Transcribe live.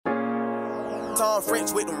Tom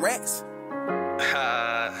French with them racks.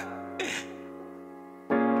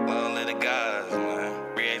 Long live the guys,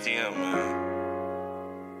 man. Free ATM, man.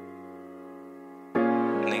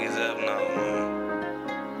 Niggas up now, man.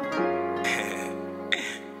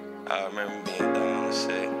 I remember being down and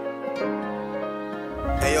shit.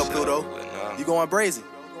 Hey, yo, Pluto, you going brazen?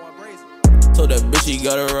 Told that bitch she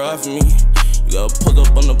gotta ride for me. You gotta pull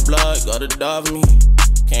up on the block, gotta die for me.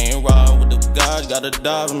 Can't ride with the guys, gotta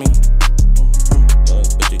die for me.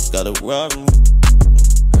 Bitch, you gotta ride for me.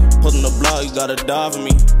 Pull on the block, you gotta die for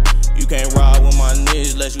me. You can't ride with my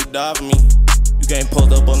niggas unless you die for me. You can't pull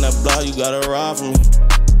up on that block, you gotta ride for me.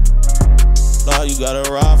 Block, you gotta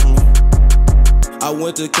ride for me. I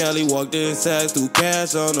went to Cali, walked in sacks, threw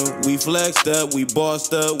cash on her. We flexed up, we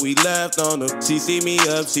bossed up, we laughed on her. She see me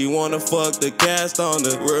up, she wanna fuck the cast on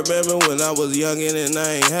her. Remember when I was youngin' and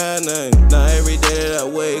I ain't had nothing. Now every day that I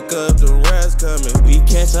wake up, the rest coming. We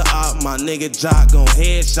catch a op, my nigga Jock gon'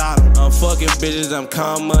 headshot him. I'm fucking bitches, I'm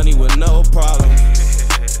count money with no problem.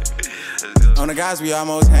 On the guys, we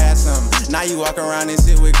almost had something. Now you walk around and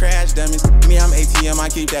sit with crash dummies. Me, I'm ATM, I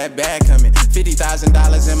keep that bag coming.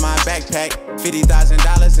 $50,000 in my backpack,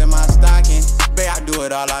 $50,000 in my stocking. Babe, I do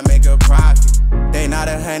it all, I make a profit. They not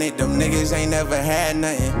 100, them niggas ain't never had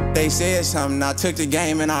nothing. They said something, I took the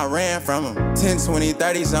game and I ran from them. 10, 20,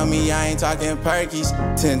 30s on me, I ain't talking perkies.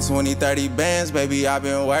 10, 20, 30 bands, baby, I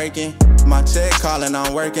been working. My check calling,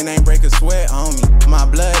 I'm working, ain't break a sweat on me. My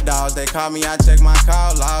blood dogs, they call me, I check my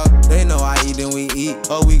call log. They know I eat, then we eat,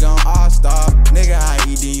 oh we gon' all starve. Nigga, I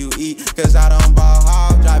eat, then you eat, cause I don't ball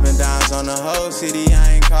hog. Dropping downs on the whole city,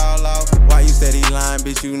 I ain't call off. Why you steady lying,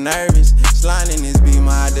 bitch, you nervous? Sliding in this beam,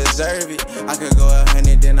 I deserve it. I could go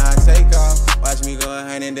 100, then I take off. Watch me go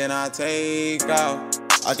 100, then I take off.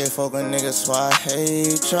 I can't fuck with niggas, so I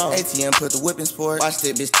hate y'all. ATM put the whip in sport, watch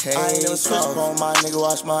that bitch take off. I ain't never switch up on my nigga,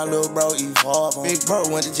 watch my little bro evolve. Big bro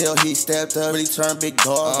went to jail, he stepped up, really turned big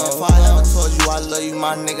dog. If I ever told you I love you,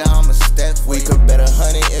 my nigga, I'ma step. We could bet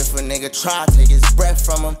 100 if a nigga try, take his breath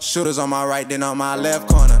from him. Shooters on my right, then on my left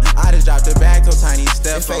corner. I just dropped the bag, so tiny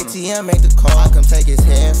step. If ATM make the call, I come take his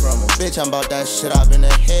head from him. Bitch, I'm about that shit, I've been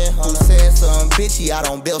a headhunter. Who said something bitchy, I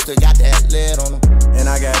don't build, still got that lead on him. And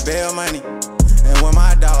I got bail money. And when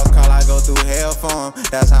my dogs call, I go through hell for them.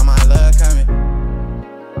 That's how my love coming.